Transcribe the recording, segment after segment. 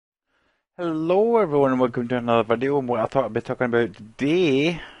Hello everyone and welcome to another video, and what I thought I'd be talking about today,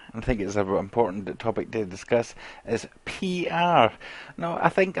 and I think it's an important topic to discuss, is PR. Now, I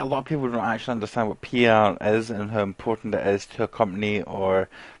think a lot of people don't actually understand what PR is and how important it is to a company or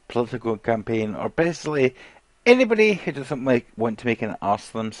political campaign, or basically anybody who doesn't want to make an arse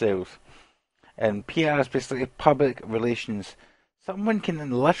of themselves. And PR is basically public relations. Someone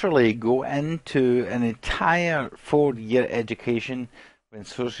can literally go into an entire 4 year education in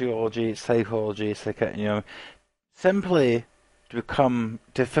sociology, psychology, simply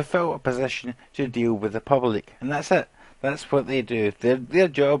to fulfill a position to deal with the public, and that's it. That's what they do. Their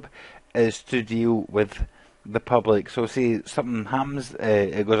job is to deal with the public. So, see something happens,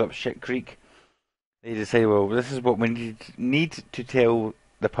 it goes up shit creek. They decide, well, this is what we need to tell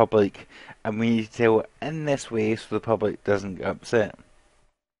the public, and we need to tell it in this way so the public doesn't get upset.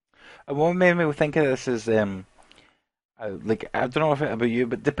 And what made me think of this is, I don't know if it about you,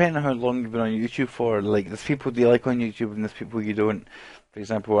 but depending on how long you've been on YouTube for, like, there's people you like on YouTube and there's people you don't. For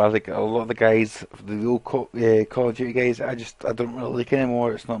example, I like a lot of the guys, the old Call of Duty guys. I don't really like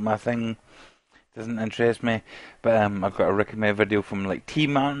anymore. It's not my thing. It doesn't interest me. But I've got a recommend video from like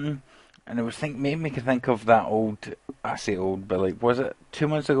Tmartn, and it made me think of that old. I say old, but like, was it 2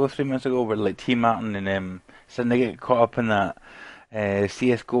 months ago, 3 months ago, where like Tmartn and Syndicate caught up in that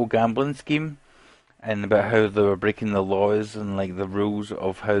CS:GO gambling scheme, and about how they were breaking the laws and like the rules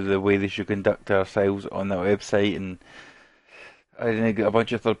of how the way they should conduct ourselves on the website, and I didn't get a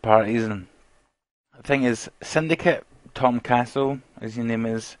bunch of third parties. And the thing is, Syndicate, Tom Castle, as his name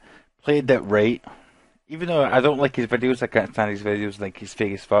is, played it right. Even though I don't like his videos, I can't stand his videos, like he's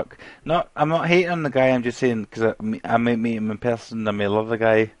fake as fuck. I'm not hating on the guy. I'm just saying because I may meet him in person, I may love the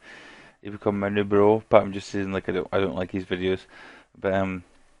guy. He become my new bro, but I'm just saying like I don't like his videos. But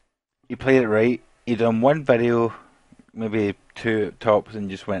he played it right. He done one video, maybe two tops, and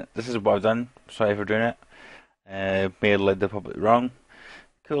just went, "This is what I've done. Sorry for doing it. May have led the public wrong.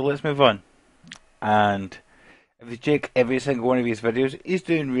 Cool, let's move on." And if you check every single one of his videos, he's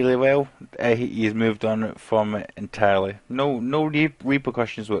doing really well. He's moved on from it entirely. No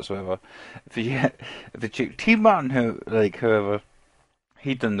repercussions whatsoever. If you if you check Tmartn, however,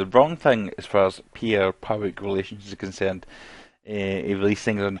 he done the wrong thing as far as PR public relations is concerned. He released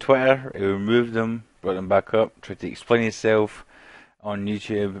things on Twitter, he removed them, brought them back up, tried to explain himself on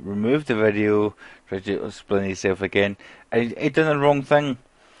YouTube, removed the video, tried to explain himself again, and he done the wrong thing.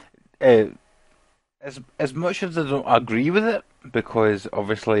 As much as I don't agree with it, because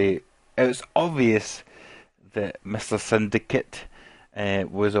obviously it's obvious that Mr. Syndicate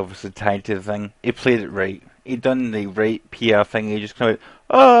was obviously tied to the thing. He played it right. He done the right PR thing. He just kind of,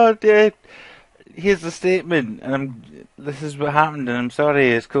 oh, dude, here's the statement, and this is what happened, and I'm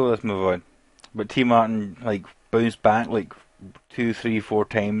sorry. It's cool. Let's move on. But Tmartn like bounced back like 2, 3, 4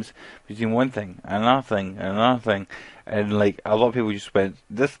 times between one thing, another thing, another thing, and like a lot of people just went,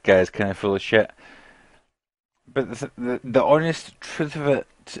 "This guy's kind of full of shit." But the honest truth of it,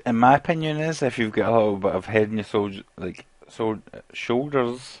 in my opinion, is if you've got a little bit of head in your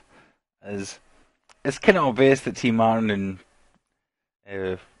shoulders, is it's kind of obvious that Tmartn and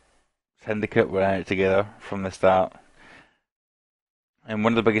uh, Syndicate were in it together from the start. And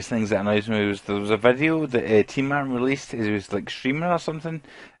one of the biggest things that annoys me was there was a video that Tmartn released. He was like streaming or something,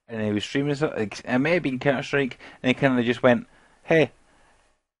 and he was streaming like, it may have been Counter Strike, and he kind of just went, "Hey,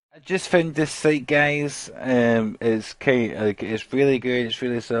 I just found this site, guys. It's really good. It's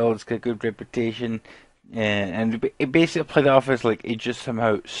really solid. It's got a good reputation." And it basically played off as like he just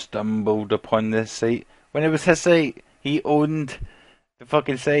somehow stumbled upon this site when it was his site. He owned the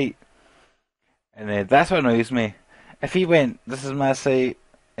fucking site, and that's what annoys me. If he went, "This is my site.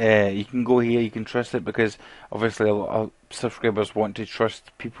 You can go here. You can trust it," because obviously a lot of subscribers want to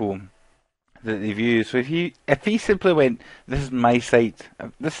trust people that they view. So if he simply went, "This is my site.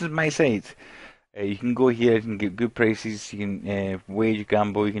 This is my site. You can go here. You can get good prices. You can wage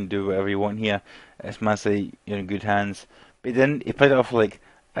gamble. You can do whatever you want here. It's my site. You're in good hands." But he didn't. He played it off like,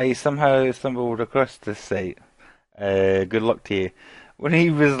 "I somehow stumbled across this site. Good luck to you." When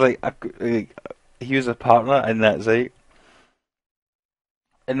he was he was a partner in that site.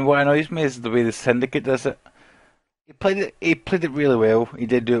 And what annoys me is the way the Syndicate does it. He played it really well. He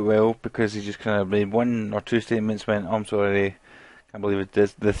did do it well because he just kind of made one or two statements. Went, "Oh, I'm sorry, can't believe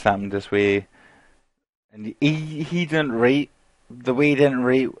this happened this way." And he didn't rate the way he didn't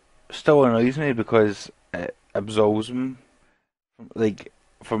rate. Still annoys me because it absolves him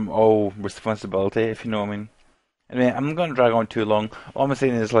from all responsibility. If you know what I mean. Anyway, I'm not going to drag on too long. All I'm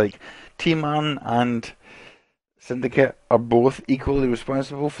saying is like T-Man and Syndicate are both equally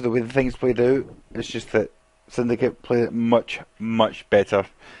responsible for the way the things played out. It's just that Syndicate played it much, much better.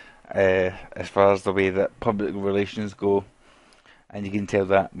 as far as the way that public relations go, and you can tell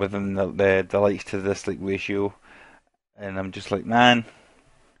that within the likes to this like ratio. And I'm just like, man,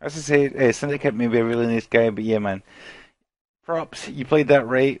 as I say, Syndicate may be a really nice guy, but yeah, man, props, you played that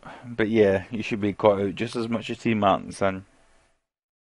right. But yeah, you should be caught out just as much as Tmartn, son.